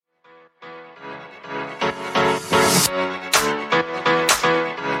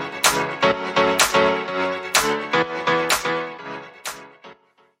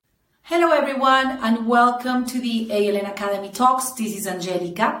everyone, and welcome to the ALN Academy Talks. This is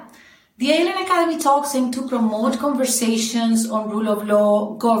Angelica. The ALN Academy Talks aim to promote conversations on rule of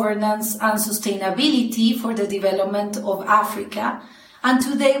law, governance, and sustainability for the development of Africa. And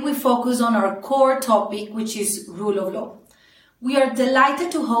today we focus on our core topic, which is rule of law. We are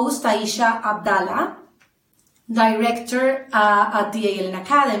delighted to host Aisha Abdallah, Director at the ALN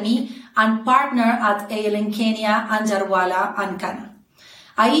Academy and partner at ALN Kenya and Jarwala and Kana.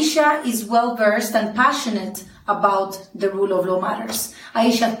 Aisha is well-versed and passionate about the rule of law matters.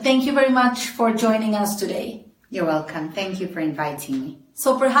 Aisha, thank you very much for joining us today. You're welcome. Thank you for inviting me.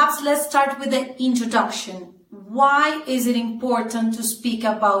 So perhaps let's start with the introduction. Why is it important to speak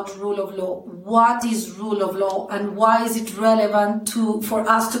about rule of law? What is rule of law, and why is it relevant for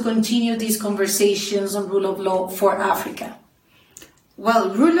us to continue these conversations on rule of law for Africa? Well,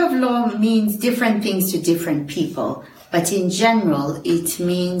 rule of law means different things to different people, but in general, it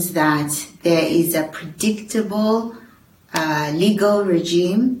means that there is a predictable legal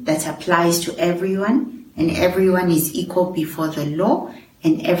regime that applies to everyone, and everyone is equal before the law,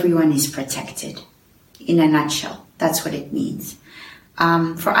 and everyone is protected. In a nutshell, that's what it means.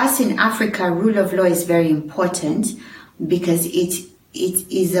 For us in Africa, rule of law is very important because it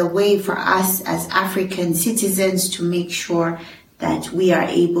is a way for us as African citizens to make sure that we are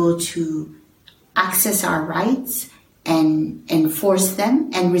able to access our rights and enforce them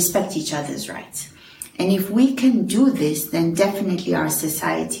and respect each other's rights. And if we can do this, then definitely our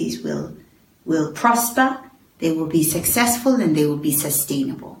societies will prosper, they will be successful, and they will be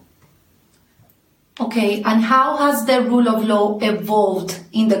sustainable. Okay, and how has the rule of law evolved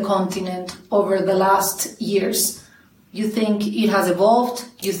in the continent over the last years? You think it has evolved?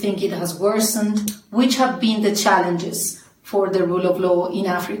 You think it has worsened? Which have been the challenges for the rule of law in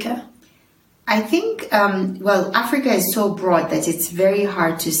Africa? I think, Africa is so broad that it's very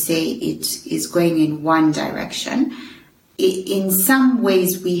hard to say it is going in one direction. In some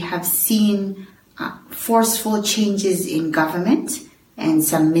ways, we have seen forceful changes in government and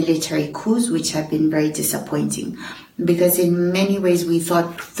some military coups, which have been very disappointing, because in many ways we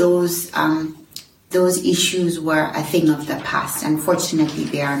thought those issues were a thing of the past. Unfortunately,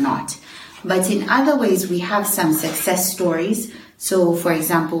 they are not. But in other ways, we have some success stories. So, for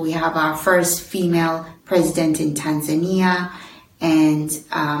example, we have our first female president in Tanzania, and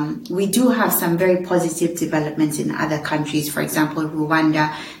we do have some very positive developments in other countries. For example,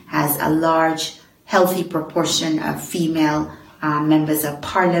 Rwanda has a large, healthy proportion of female members of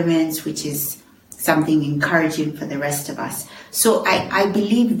parliament, which is something encouraging for the rest of us. So I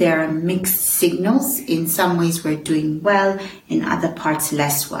believe there are mixed signals. In some ways we're doing well, in other parts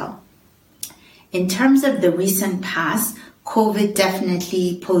less well. In terms of the recent past, COVID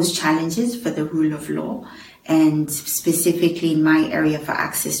definitely posed challenges for the rule of law, and specifically in my area for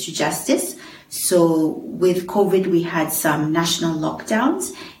access to justice. So with COVID, we had some national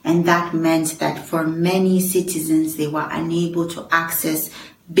lockdowns, and that meant that for many citizens, they were unable to access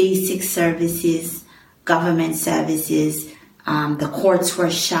basic services, government services. The courts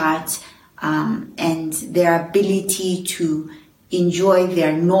were shut, and their ability to enjoy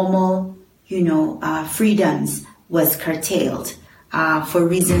their normal, freedoms was curtailed for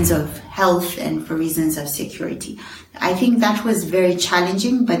reasons of health and for reasons of security. I think that was very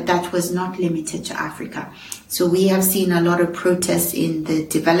challenging, but that was not limited to Africa. So we have seen a lot of protests in the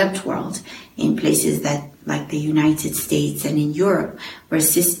developed world, in places like the United States and in Europe, where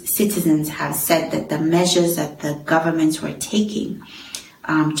citizens have said that the measures that the governments were taking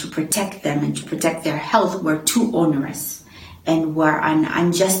to protect them and to protect their health were too onerous and were an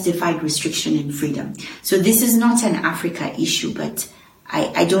unjustified restriction in freedom. So this is not an Africa issue, but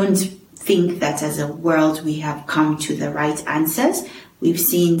I don't think that as a world we have come to the right answers. We've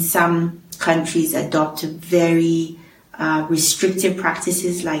seen some countries adopt very restrictive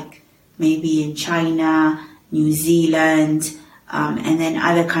practices, like maybe in China, New Zealand, and then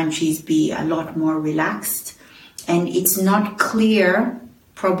other countries be a lot more relaxed. And it's not clear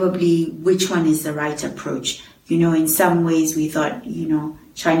probably which one is the right approach. In some ways we thought,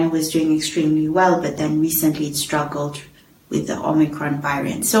 China was doing extremely well, but then recently it struggled with the Omicron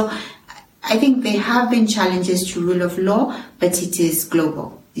variant. So I think there have been challenges to rule of law, but it is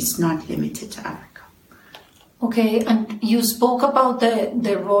global. It's not limited to Africa. Okay, and you spoke about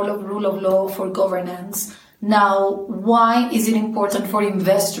the role of rule of law for governance. Now, why is it important for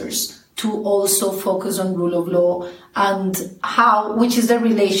investors to also focus on rule of law, and which is the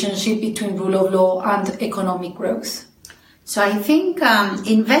relationship between rule of law and economic growth? So I think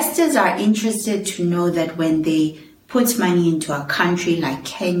investors are interested to know that when they put money into a country like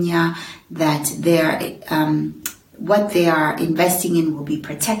Kenya, that their what they are investing in will be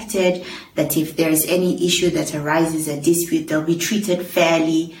protected, that if there's any issue that arises, a dispute, they'll be treated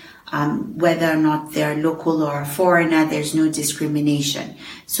fairly, whether or not they're local or a foreigner, there's no discrimination.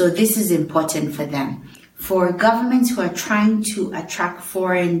 So this is important for them. For governments who are trying to attract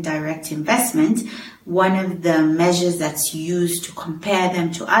foreign direct investment, one of the measures that's used to compare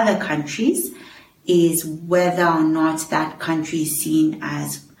them to other countries is whether or not that country is seen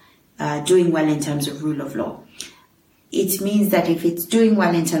as doing well in terms of rule of law. It means that if it's doing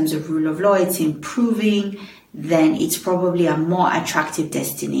well in terms of rule of law, it's improving, then it's probably a more attractive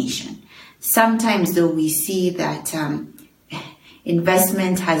destination. Sometimes, though, we see that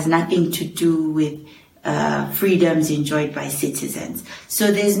investment has nothing to do with freedoms enjoyed by citizens.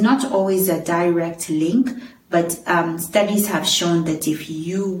 So there's not always a direct link, but studies have shown that if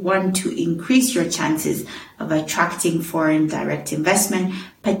you want to increase your chances of attracting foreign direct investment,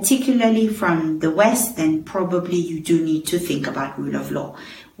 particularly from the West, then probably you do need to think about rule of law.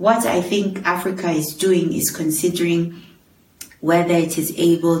 What I think Africa is doing is considering whether it is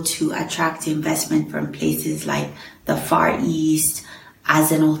able to attract investment from places like the Far East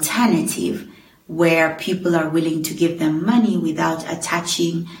as an alternative, where people are willing to give them money without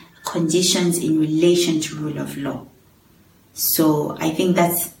attaching conditions in relation to rule of law. So I think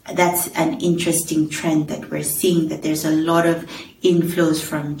that's an interesting trend that we're seeing, that there's a lot of inflows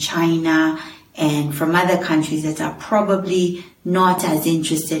from China and from other countries that are probably not as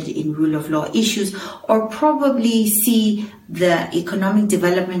interested in rule of law issues, or probably see the economic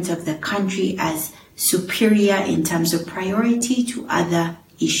development of the country as superior in terms of priority to other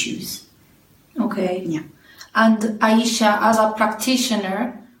issues. Okay. Yeah. And Aisha, as a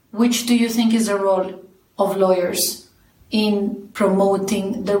practitioner, which do you think is the role of lawyers in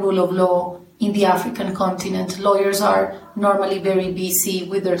promoting the rule of law in the African continent? Lawyers are normally very busy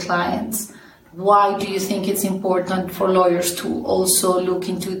with their clients. Why do you think it's important for lawyers to also look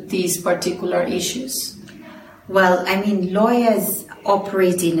into these particular issues? Well, I mean, lawyers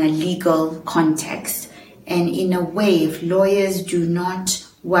operate in a legal context. And in a way, if lawyers do not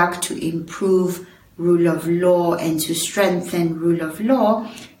work to improve rule of law and to strengthen rule of law,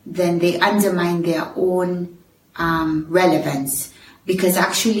 then they undermine their own relevance. Because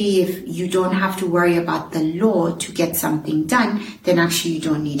actually, if you don't have to worry about the law to get something done, then actually you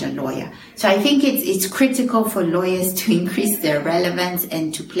don't need a lawyer. So I think it's critical for lawyers to increase their relevance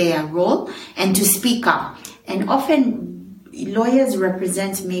and to play a role and to speak up. And often lawyers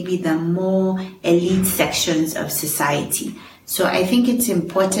represent maybe the more elite sections of society. So I think it's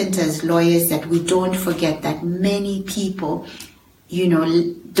important as lawyers that we don't forget that many people,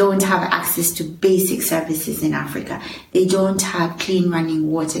 don't have access to basic services in Africa. They don't have clean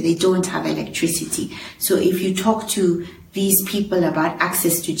running water. They don't have electricity. So if you talk to these people about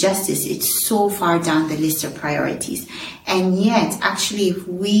access to justice, it's so far down the list of priorities. And yet, actually, if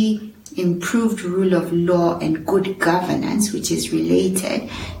we improved rule of law and good governance, which is related,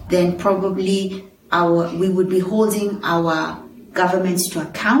 then probably we would be holding our governments to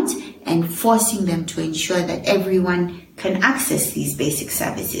account and forcing them to ensure that everyone can access these basic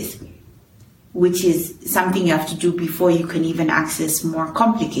services, which is something you have to do before you can even access more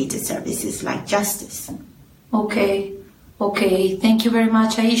complicated services like justice. Okay. Thank you very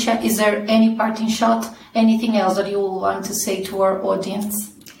much, Aisha. Is there any parting shot? Anything else that you want to say to our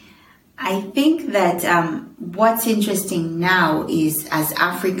audience? I think that what's interesting now is, as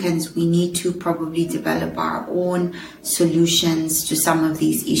Africans, we need to probably develop our own solutions to some of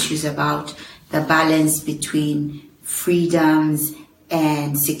these issues about the balance between freedoms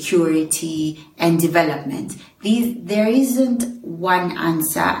and security and development. There isn't one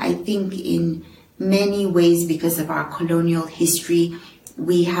answer. I think in many ways, because of our colonial history,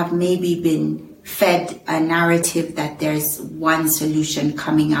 we have maybe been fed a narrative that there's one solution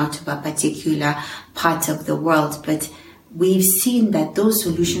coming out of a particular part of the world, but we've seen that those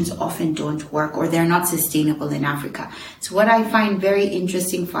solutions often don't work, or they're not sustainable in Africa. So what I find very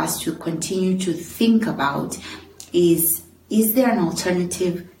interesting for us to continue to think about is there an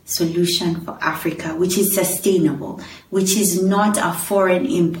alternative solution for Africa which is sustainable, which is not a foreign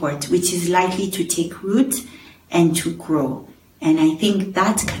import, which is likely to take root and to grow? And I think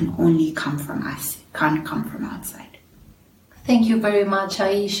that can only come from us. It can't come from outside. Thank you very much,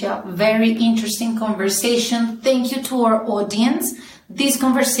 Aisha. Very interesting conversation. Thank you to our audience. This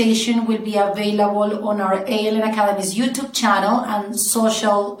conversation will be available on our ALN Academy's YouTube channel and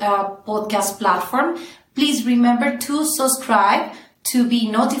social podcast platform. Please remember to subscribe to be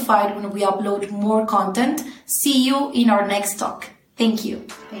notified when we upload more content. See you in our next talk. Thank you.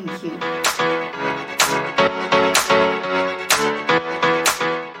 Thank you.